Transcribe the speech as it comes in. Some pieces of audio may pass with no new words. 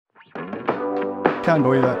Can't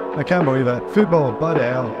believe it. I can't believe it. Football, bloody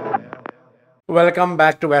hell. Welcome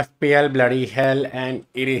back to FPL Bloody Hell, and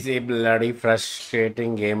it is a bloody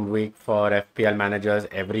frustrating game week for FPL managers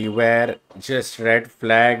everywhere. Just red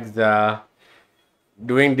flags.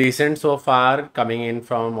 Doing decent so far, coming in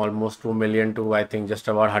from almost 2 million to I think just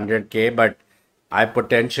about 100k. But I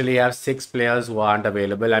potentially have 6 players who aren't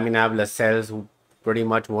available. I mean, I have Lascelles who pretty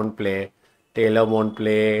much won't play, Taylor won't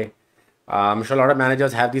play. I'm sure a lot of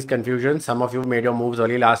managers have these confusions. Some of you made your moves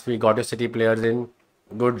early last week, got your City players in.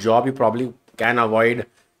 Good job. You probably can avoid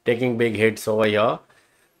taking big hits over here.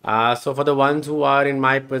 So for the ones who are in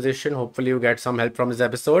my position, hopefully you get some help from this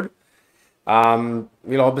episode.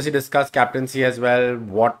 We'll obviously discuss captaincy as well,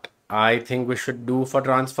 what I think we should do for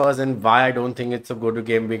transfers and why I don't think it's a good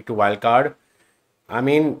game week to wildcard. I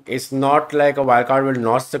mean, it's not like a wildcard will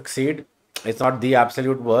not succeed. It's not the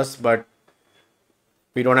absolute worst, but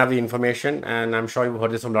we don't have the information, and I'm sure you've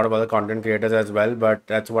heard this from a lot of other content creators as well, but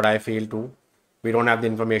that's what I feel too. We don't have the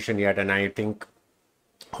information yet, and I think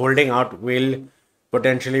holding out will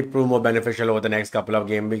potentially prove more beneficial over the next couple of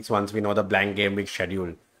game weeks once we know the blank game week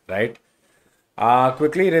schedule, right?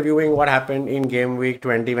 Quickly reviewing what happened in game week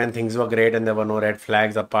 20 when things were great and there were no red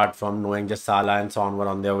flags apart from knowing just Salah and Son were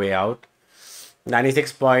on their way out.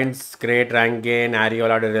 96 points, great rank gain.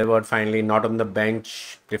 Ariola delivered finally, not on the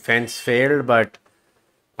bench. Defense failed, but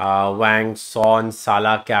Wang, Son,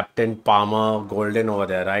 Salah, captain, Palmer, Golden over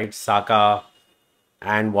there, right? Saka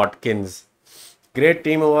and Watkins. Great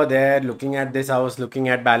team over there. Looking at this, I was looking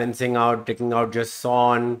at balancing out, taking out just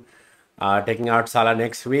Son, taking out Salah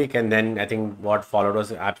next week, and then I think what followed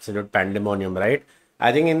was absolute pandemonium, right?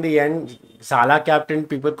 I think in the end, Salah captain,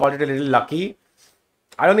 people called it a little lucky.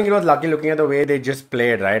 I don't think it was lucky looking at the way they just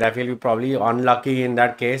played, right? I feel we probably unlucky in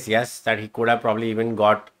that case, yes, that he could have probably even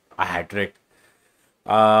got a hat-trick.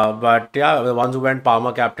 But yeah, the ones who went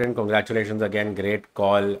Palmer captain, congratulations again, great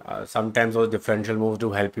call. Sometimes those differential moves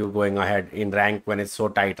do help you going ahead in rank when it's so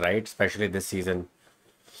tight, right? Especially this season.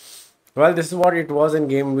 Well, this is what it was in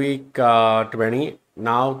game week 20.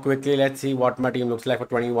 Now, quickly, let's see what my team looks like for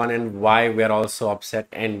 21 and why we're also upset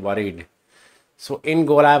and worried. So in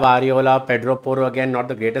goal, I have Ariola, Pedro Porro again, not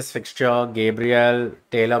the greatest fixture. Gabriel,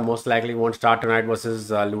 Taylor most likely won't start tonight versus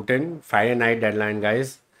Luton. Friday night deadline,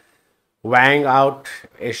 guys. Wang out,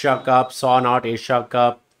 Asia Cup, Son out, Asia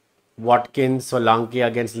Cup. Watkins, Solanke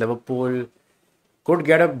against Liverpool. Could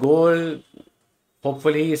get a goal.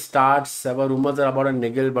 Hopefully he starts. There were rumors about a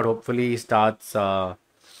niggle, but hopefully he starts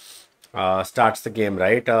starts the game,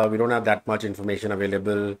 right? We don't have that much information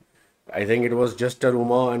available. I think it was just a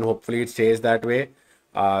rumor, and hopefully it stays that way.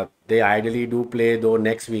 They ideally do play though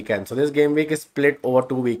next weekend. So this game week is split over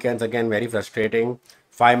 2 weekends. Again, very frustrating.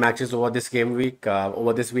 5 matches over this game week,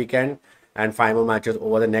 over this weekend, and 5 more matches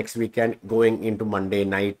over the next weekend going into Monday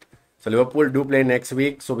night. So Liverpool do play next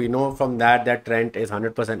week. So we know from that that Trent is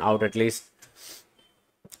 100% out at least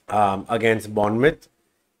against Bournemouth.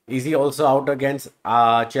 Is he also out against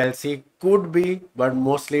Chelsea? Could be, but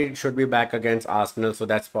mostly should be back against Arsenal. So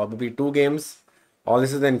that's probably 2 games. All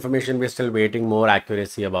this is the information we're still waiting more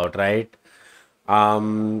accuracy about, right?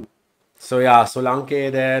 So yeah,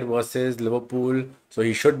 Solanke there versus Liverpool. So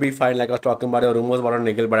he should be fine. Like I was talking about, the rumors about a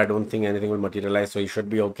niggle, but I don't think anything will materialize. So he should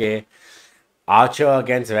be okay. Archer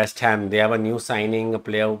against West Ham. They have a new signing, a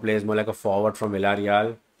player who plays more like a forward from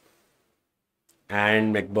Villarreal.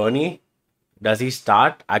 And McBurney, does he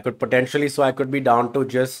start? I could potentially, so I could be down to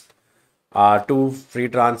just 2 free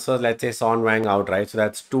transfers. Let's say Son Wang out, right? So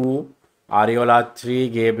that's 2. Ariola 3,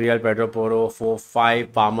 Gabriel, Pedro Porro 4,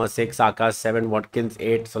 5, Palmer 6, Saka 7, Watkins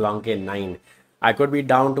 8, Solanke 9. I could be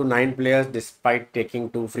down to 9 players despite taking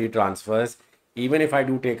 2 free transfers. Even if I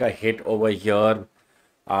do take a hit over here,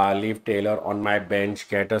 leave Taylor on my bench,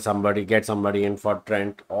 get somebody in for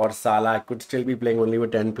Trent or Salah, I could still be playing only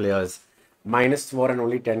with 10 players. -4 and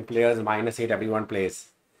only 10 players, -8 everyone plays.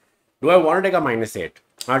 Do I want to take a -8?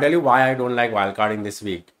 I'll tell you why I don't like wildcarding this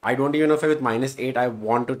week. I don't even know if with -8 I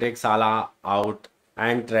want to take Salah out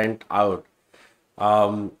and Trent out.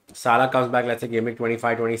 Salah comes back, let's say game week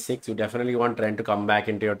 25, 26. You definitely want Trent to come back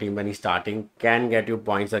into your team when he's starting. Can get you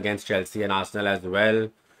points against Chelsea and Arsenal as well.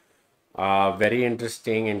 Very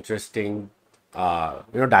interesting,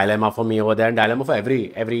 dilemma for me over there, and dilemma for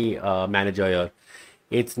every manager here.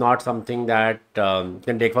 It's not something that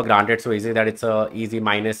can take for granted so easy that it's a easy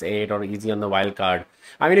 -8 or easy on the wild card.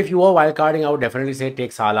 I mean, if you were wild carding, I would definitely say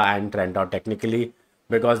take Salah and Trent out technically,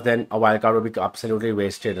 because then a wild card would be absolutely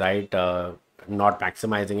wasted, right? Not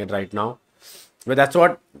maximizing it right now. But that's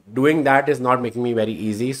what doing that is not making me very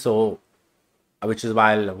easy. So, which is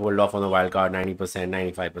why I'll hold off on the wild card 90%,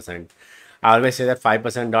 95%. I always say that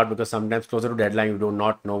 5% dot because sometimes closer to deadline, you do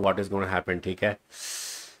not know what is going to happen. Okay.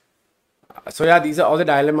 So yeah, these are all the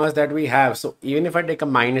dilemmas that we have. So even if I take a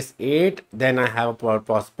 -8, then I have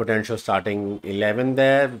a potential starting 11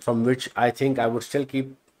 there, from which I think I would still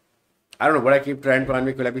keep. I don't know, would I keep Trent 1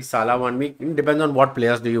 week? Will I be Salah 1 week? It depends on what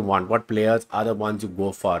players do you want. What players are the ones you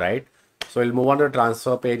go for, right? So we'll move on to the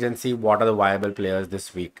transfer page and see what are the viable players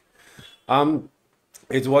this week.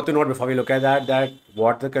 It's worth to note before we look at that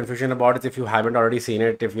what the confusion about is, if you haven't already seen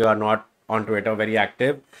it, if you are not on Twitter very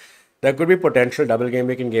active, there could be potential double game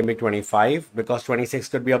week in game week 25, because 26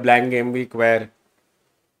 could be a blank game week where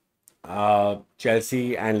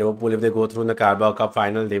Chelsea and Liverpool, if they go through in the Carabao Cup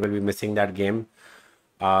final, they will be missing that game.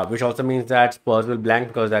 Which also means that Spurs will blank,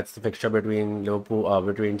 because that's the fixture between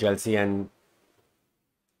between Chelsea and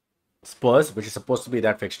Spurs, which is supposed to be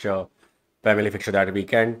that fixture, family fixture that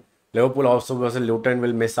weekend. Liverpool also versus Luton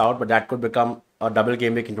will miss out, but that could become a double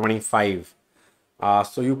game week in 25.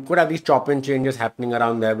 So you could have these chop and changes happening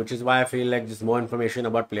around there, which is why I feel like just more information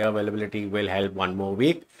about player availability will help one more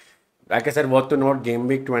week. Like I said, worth to note, game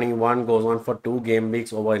week 21 goes on for 2 game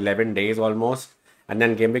weeks over 11 days almost. And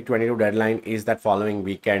then game week 22 deadline is that following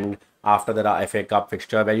weekend after the FA Cup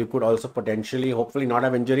fixture, where you could also potentially, hopefully not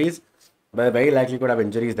have injuries, but very likely could have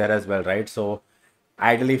injuries there as well, right? So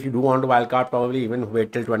ideally, if you do want to wildcard, probably even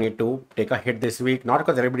wait till 22, take a hit this week. Not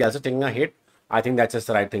because everybody else is taking a hit. I think that's just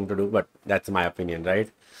the right thing to do, but that's my opinion, right?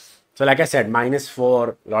 So like I said,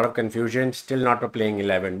 -4, a lot of confusion, still not playing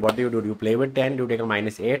 11. What do? Do you play with 10? Do you take a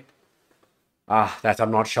 -8?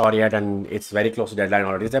 I'm not sure yet, and it's very close to deadline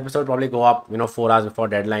already. This episode will probably go up, 4 hours before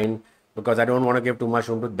deadline, because I don't want to give too much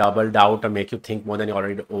room to double doubt or make you think more than you're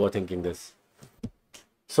already overthinking this.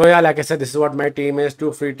 So yeah, like I said, this is what my team is.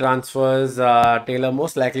 2 free transfers. Taylor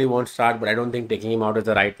most likely won't start, but I don't think taking him out is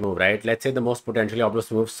the right move, right? Let's say the most potentially obvious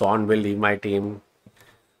move, Son will leave my team.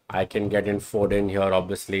 I can get in Foden here,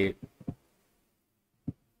 obviously.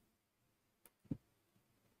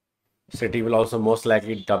 City will also most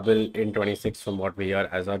likely double in 26 from what we hear,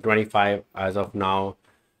 as of 25 as of now.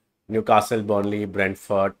 Newcastle, Burnley,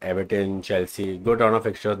 Brentford, Everton, Chelsea. Good run of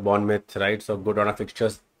fixtures. Bournemouth, right? So good run of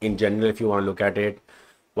fixtures in general if you want to look at it.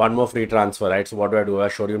 One more free transfer, right? So what do? I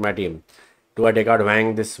showed you my team. Do I take out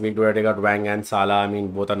Wang this week? Do I take out Wang and Salah? I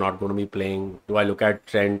mean, both are not going to be playing. Do I look at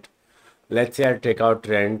Trent? Let's say I take out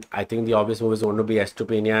Trent. I think the obvious move is going to be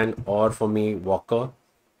Estupinian, or for me, Walker.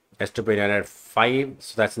 Estupinian at 5.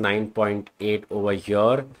 So that's 9.8 over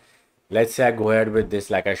here. Let's say I go ahead with this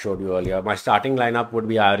like I showed you earlier. My starting lineup would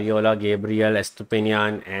be Areola, Gabriel,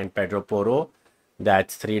 Estupinian, and Pedro Porro.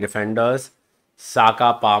 That's 3 defenders.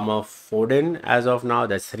 Saka, Palmer, Foden as of now.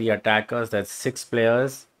 That's 3 attackers. That's 6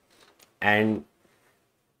 players. And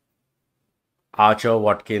Archer,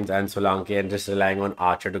 Watkins, and Solanke, and just relying on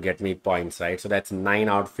Archer to get me points, right? So that's 9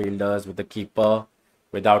 outfielders with the keeper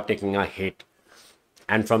without taking a hit.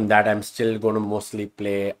 And from that, I'm still going to mostly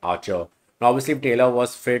play Archer. Now, obviously, if Taylor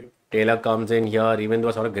was fit, Taylor comes in here. Even though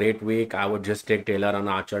it's not a great week, I would just take Taylor and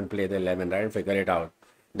Archer and play the 11, right? And figure it out.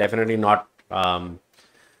 Definitely not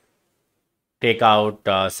take out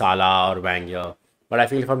Salah or Wang here. But I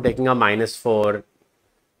feel if I'm taking a -4,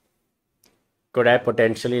 could I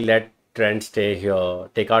potentially let Trent stay here?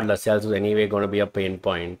 Take out Lascelles, who's anyway going to be a pain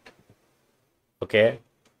point. Okay,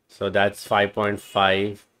 so that's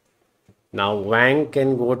 5.5. Now Wang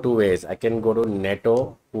can go 2 ways. I can go to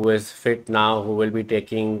Neto, who is fit now, who will be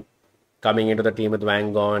coming into the team with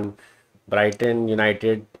Wang gone. Brighton,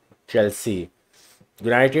 United, Chelsea.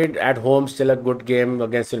 United at home, still a good game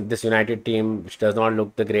against this United team, which does not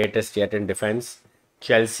look the greatest yet in defense.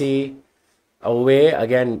 Chelsea away,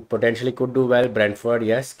 again, potentially could do well. Brentford,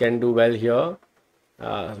 yes, can do well here.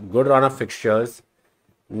 Good run of fixtures.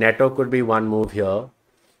 Neto could be one move here.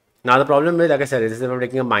 Now, the problem is, like I said, is if I'm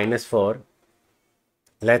taking a -4.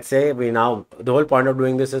 Let's say the whole point of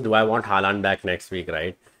doing this is, do I want Haaland back next week,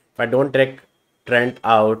 right? If I don't take Trent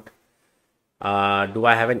out, do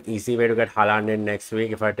I have an easy way to get Haaland in next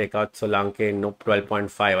week? If I take out Solanke, nope,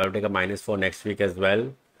 12.5. I'll take a -4 next week as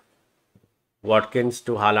well. Watkins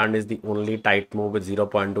to Haaland is the only tight move with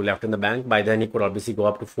 0.2 left in the bank. By then, he could obviously go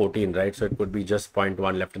up to 14, right? So it could be just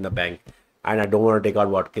 0.1 left in the bank. And I don't want to take out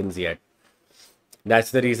Watkins yet.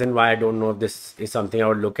 That's the reason why I don't know if this is something I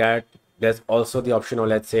would look at. There's also the option of,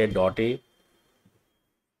 let's say, Doughty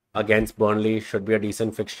against Burnley. Should be a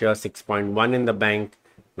decent fixture. 6.1 in the bank.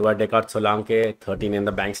 Do I take out Solanke? 13 in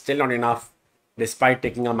the bank. Still not enough, despite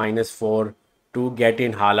taking a -4, to get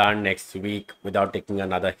in Haaland next week without taking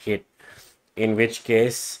another hit. In which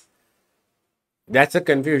case, that's a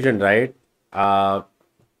confusion, right?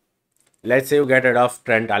 Let's say you get rid of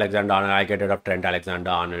Trent Alexander-Arnold. I get rid of Trent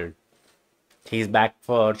Alexander-Arnold. He's back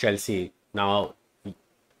for Chelsea. Now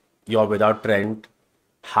you're without Trent.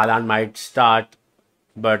 Haaland might start,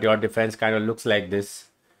 but your defense kind of looks like this.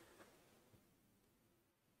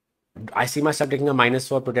 I see myself taking a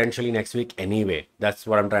 -4 potentially next week anyway. That's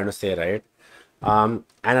what I'm trying to say, right? And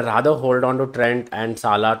I'd rather hold on to Trent and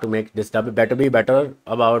Salah to make this double better, be better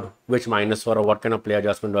about which -4 or what kind of play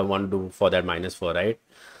adjustment do I want to do for that -4, right?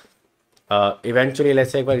 Eventually,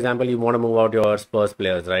 let's say, for example, you want to move out your Spurs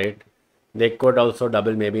players, right? They could also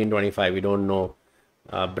double maybe in 25. We don't know.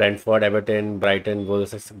 Brentford, Everton, Brighton,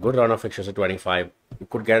 Wolves. It's a good run of fixtures at 25. You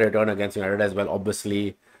could get a return against United as well,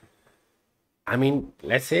 obviously. I mean,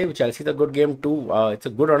 let's say Chelsea's a good game too. It's a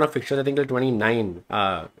good run of fixtures, I think, till 29.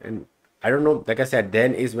 And I don't know, like I said,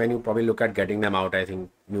 then is when you probably look at getting them out, I think.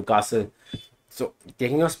 Newcastle. So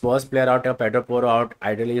taking your Spurs player out, your Pedro Porro out,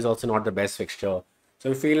 ideally is also not the best fixture.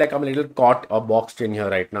 So I feel like I'm a little caught or boxed in here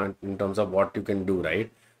right now in terms of what you can do, right?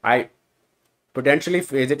 I potentially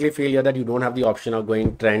physically feel here that you don't have the option of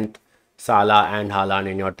going Trent, Salah, and Haaland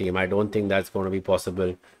in your team. I don't think that's going to be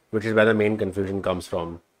possible, which is where the main confusion comes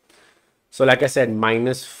from. So, like I said,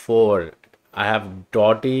 -4. I have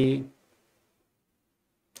Doughty,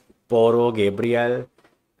 Porro, Gabriel.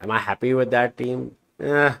 Am I happy with that team?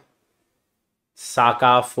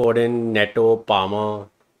 Saka, Foden, Neto, Palmer,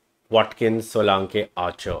 Watkins, Solanke,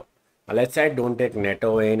 Archer. Now, let's say I don't take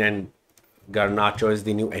Neto in and Garnacho is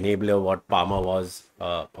the new enabler of what Palmer was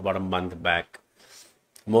about a month back.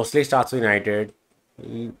 Mostly starts with United.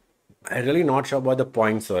 I'm really not sure about the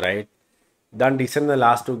points though, right? Done decent in the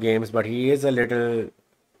last 2 games, but he is a little...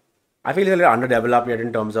 I feel he's a little underdeveloped yet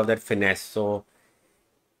in terms of that finesse. So,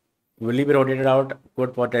 will he be rotated out?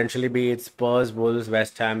 Could potentially be it's Spurs, Wolves,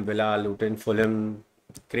 West Ham, Villa, Luton, Fulham.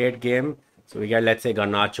 Great game. So, we get, let's say,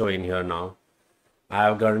 Garnacho in here now. I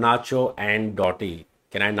have Garnacho and Doughty.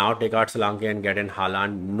 Can I now take out Solanke and get in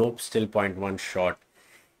Haaland? Nope, still 0.1 short.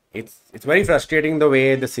 It's very frustrating the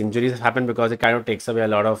way this injuries happen because it kind of takes away a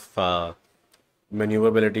lot of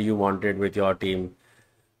maneuverability you wanted with your team.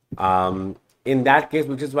 In that case,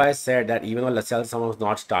 which is why I said that even though Lascelles someone's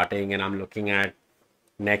not starting and I'm looking at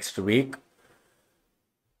next week,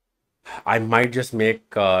 I might just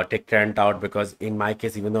take Trent out because in my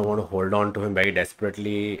case, even though I want to hold on to him very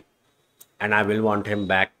desperately, and I will want him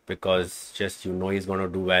back because just he's going to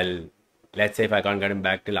do well. Let's say if I can't get him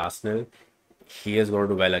back till Arsenal, he is going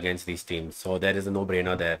to do well against these teams. So there is a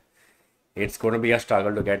no-brainer there. It's going to be a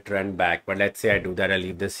struggle to get Trent back. But let's say I do that. I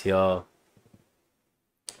leave this here.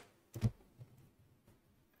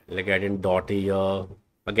 I'll get in Doughty here.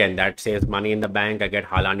 Again, that saves money in the bank. I get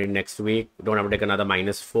Haaland in next week. Don't have to take another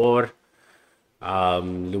 -4.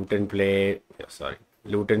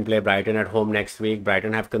 Luton play Brighton at home next week.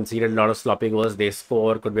 Brighton have conceded a lot of sloppy goals. They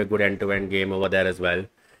score. Could be a good end-to-end game over there as well.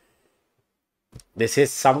 This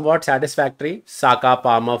is somewhat satisfactory. Saka,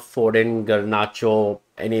 Palmer, Foden, Garnacho,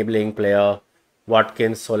 enabling player,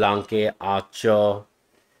 Watkins, Solanke, Archer.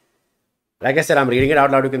 Like I said, I'm reading it out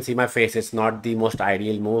loud. You can see my face. It's not the most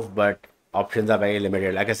ideal move, but options are very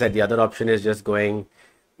limited. Like I said, the other option is just going...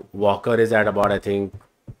 Walker is at about, I think...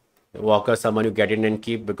 Walker, someone you get in and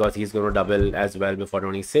keep because he's going to double as well before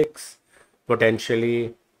 26.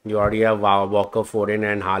 Potentially, you already have Walker, Foden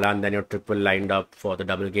and Haaland. Then you're triple lined up for the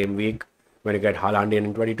double game week when you get Haaland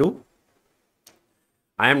in 22.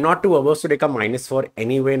 I am not too averse to take a -4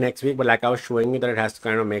 anyway next week, but like I was showing you that it has to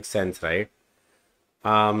kind of make sense, right?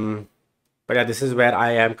 But yeah, this is where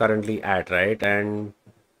I am currently at, right? And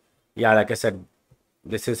yeah, like I said,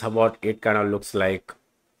 this is what it kind of looks like.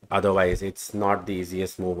 Otherwise, it's not the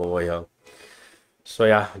easiest move over here. So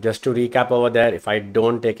yeah, just to recap over there, if I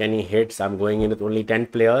don't take any hits, I'm going in with only 10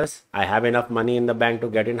 players. I have enough money in the bank to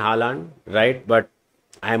get in Haaland, right? But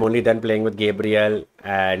I'm only then playing with Gabriel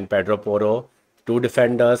and Pedro Porro. 2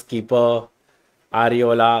 defenders, keeper,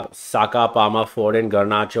 Areola, Saka, Palmer, Foden,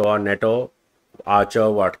 Garnacho or Neto,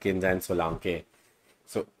 Archer, Watkins and Solanke.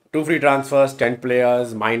 So 2 free transfers, 10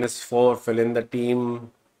 players, -4, fill in the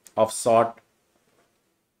team of sort.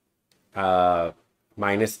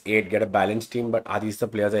 -8, get a balanced team, but are these the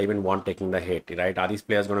players I even want taking the hit, right? Are these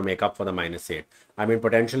players going to make up for the -8? I mean,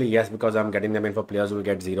 potentially yes, because I'm getting them in for players who will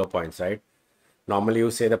get 0 points, right? Normally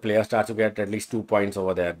you say the player starts to get at least 2 points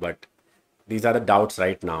over there, but these are the doubts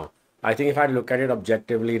right now. I think if I look at it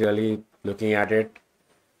objectively, really looking at it,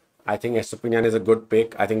 I think Estupinian is a good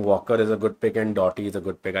pick. I think Walker is a good pick and Doughty is a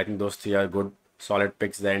good pick. I think those 3 are good, solid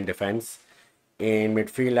picks there in defense. In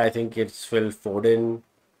midfield, I think it's Phil Foden,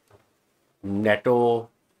 Neto.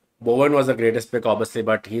 Bowen was the greatest pick, obviously,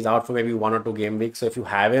 but he's out for maybe 1 or 2 game weeks. So if you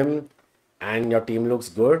have him and your team looks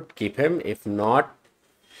good, keep him. If not,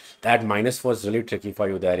 that -4 is really tricky for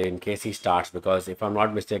you there in case he starts. Because if I'm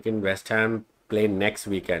not mistaken, West Ham play next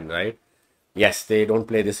weekend, right? Yes, they don't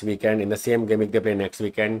play this weekend. In the same game week, they play next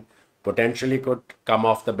weekend. Potentially could come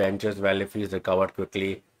off the bench as well if he's recovered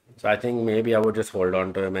quickly. So I think maybe I would just hold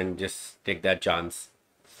on to him and just take that chance.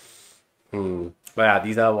 But yeah,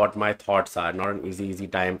 these are what my thoughts are. Not an easy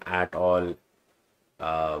time at all.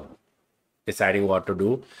 Uh, Deciding what to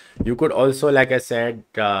do. You could also, like I said,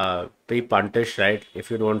 be puntish, right? If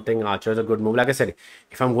you don't think Archer is a good move. Like I said,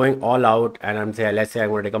 if I'm going all out and I'm saying, let's say I'm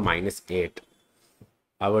going to take a -8,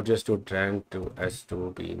 I would just do Trent to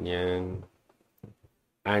S2 Pinion.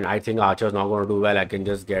 And I think Archer's not going to do well. I can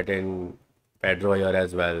just get in Pedro here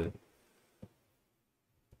as well.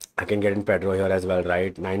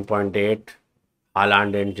 Right? 9.8.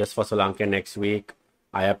 Haaland in just for Solanke next week.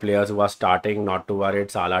 I have players who are starting, not too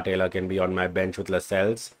worried. Salah Taylor can be on my bench with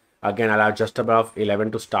Lascelles. Again, I'll have just above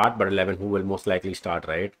 11 to start, but 11 who will most likely start,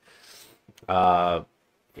 right?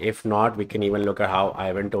 If not, we can even look at how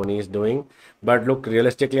Ivan Toney is doing. But look,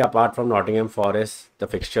 realistically, apart from Nottingham Forest, the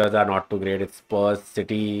fixtures are not too great. It's Spurs,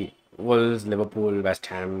 City, Wolves, Liverpool, West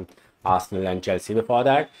Ham, Arsenal, and Chelsea. Before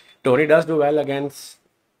that, Toney does do well against.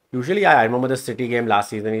 Usually, I remember the City game last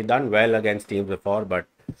season. He's done well against teams before, but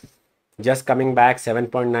just coming back,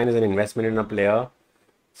 7.9 is an investment in a player.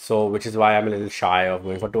 So, which is why I'm a little shy of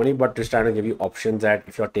going for Toney, but just trying to give you options that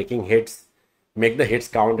if you're taking hits, make the hits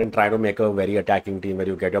count and try to make a very attacking team where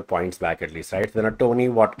you get your points back at least, right? So then a Toney,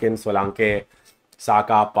 Watkins, Solanke,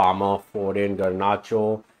 Saka, Palmer, Foden,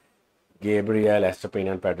 Garnacho, Gabriel,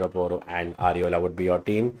 Estepinian, and Pedro Porro, and Ariola would be your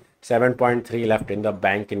team. 7.3 left in the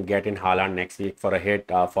bank and get in Haaland next week for a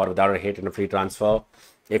hit, for without a hit in a free transfer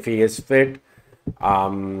if he is fit.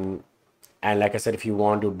 And like I said, if you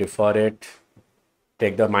want to defer it,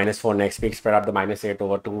 take the -4 next week, spread out the -8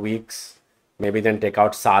 over 2 weeks. Maybe then take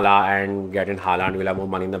out Salah and get in Haaland. We'll have more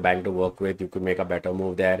money in the bank to work with. You could make a better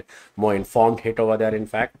move there, more informed hit over there, in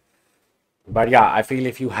fact. But yeah, I feel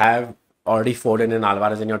if you have already Foden and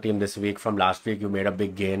Alvarez in your team this week from last week, you made a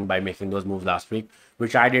big gain by making those moves last week,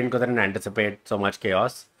 which I didn't because I didn't anticipate so much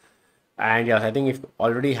chaos. And yes, I think if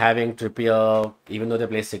already having Trippier, even though they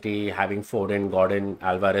play City, having Foden, Gordon,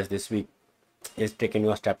 Alvarez this week is taking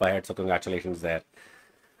you a step ahead. So congratulations there.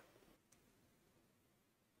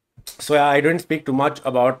 So yeah, I didn't speak too much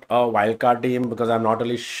about a wildcard team because I'm not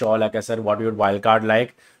really sure, like I said, what we would wildcard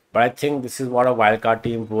like. But I think this is what a wildcard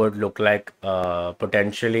team would look like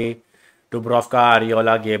potentially. Dubrovka,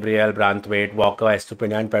 Ariola, Gabriel, Branthwaite, Walker,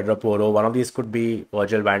 Estupinian, and Pedro Porro. One of these could be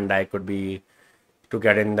Virgil van Dijk, could be to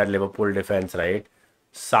get in that Liverpool defense, right?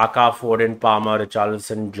 Saka, Foden, Palmer,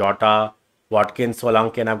 Richarlison, Jota, Watkins,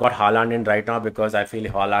 Solanke. And I've got Haaland in right now because I feel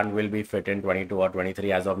Haaland will be fit in 22 or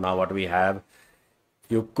 23 as of now, what we have.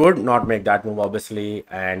 You could not make that move, obviously,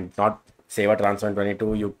 and not save a transfer in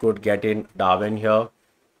 22. You could get in Darwin here.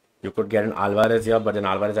 You could get in Alvarez here, but then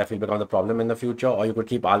Alvarez, I feel, becomes a problem in the future. Or you could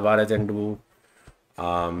keep Alvarez and do...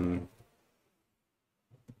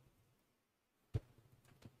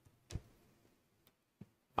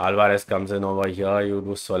 Alvarez comes in over here. You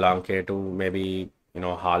do Solanke to maybe,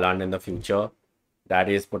 Haaland in the future. That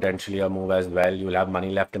is potentially a move as well. You'll have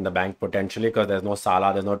money left in the bank potentially because there's no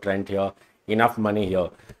Salah, there's no Trent here. Enough money here.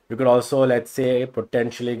 You could also, let's say,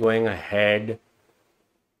 potentially going ahead.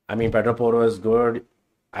 I mean, Pedro Porro is good.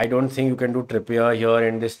 I don't think you can do Trippier here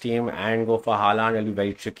in this team and go for Haaland. It'll be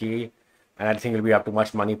very tricky. And I think it'll be up too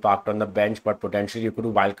much money parked on the bench. But potentially you could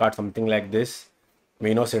do wildcard something like this.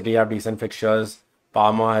 We know City have decent fixtures.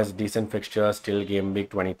 Palmer has decent fixtures till game week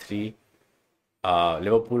 23.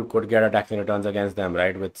 Liverpool could get attacking returns against them,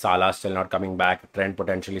 right? With Salah still not coming back. Trent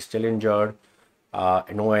potentially still injured.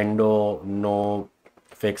 No Endo, no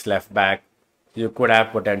fixed left back. You could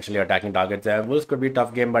have potentially attacking targets there. Wolves could be a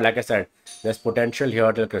tough game, but like I said, there's potential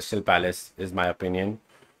here till Crystal Palace, is my opinion.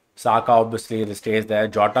 Saka obviously stays there.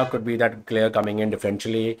 Jota could be that player coming in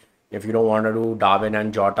differentially. If you don't want to do Darwin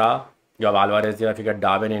and Jota, you have Alvarez here. If you get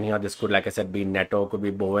Darwin in here, this could, like I said, be Neto, could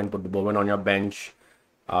be Bowen. Put Bowen on your bench.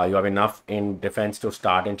 You have enough in defense to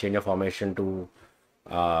start and change your formation to,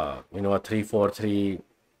 a 3-4-3.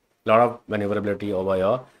 A lot of maneuverability over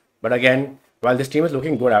here. But again, while this team is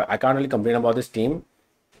looking good, I can't really complain about this team.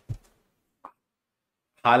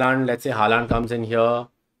 Haaland, let's say Haaland comes in here.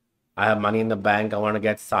 I have money in the bank. I want to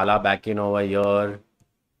get Salah back in over here.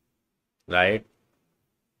 Right?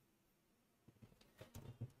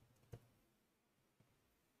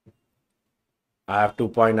 I have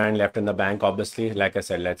 2.9 left in the bank, obviously. Like I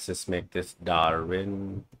said, let's just make this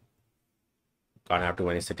Darwin. Can't have too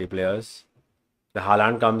many City players. The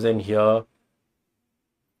Haaland comes in here.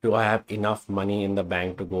 Do I have enough money in the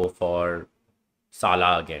bank to go for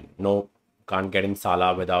Salah again? No, can't get in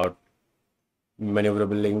Salah without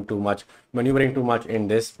maneuvering too much in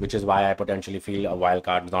this, which is why I potentially feel a wild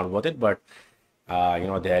card is not worth it. But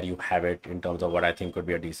there you have it in terms of what I think could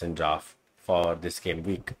be a decent draft for this game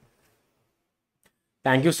week.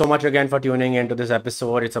 Thank you so much again for tuning into this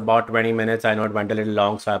episode. It's about 20 minutes. I know it went a little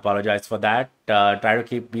long, so I apologize for that. Try to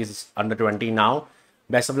keep these under 20 now.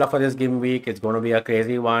 Best of luck for this game week. It's going to be a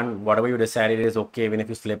crazy one. Whatever you decided is okay, even if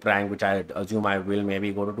you slip rank, which I assume I will,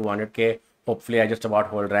 maybe go to 200k. Hopefully, I just about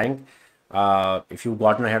hold rank. If you've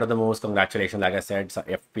gotten ahead of the moves, congratulations. Like I said,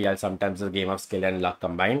 FPL sometimes is a game of skill and luck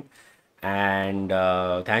combined. And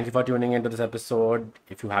thank you for tuning into this episode.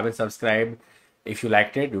 If you haven't subscribed, if you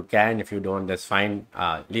liked it, you can. If you don't, that's fine.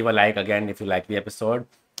 Leave a like again if you like the episode.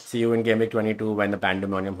 See you in Game Week 22 when the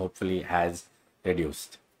pandemonium hopefully has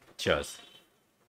reduced. Cheers.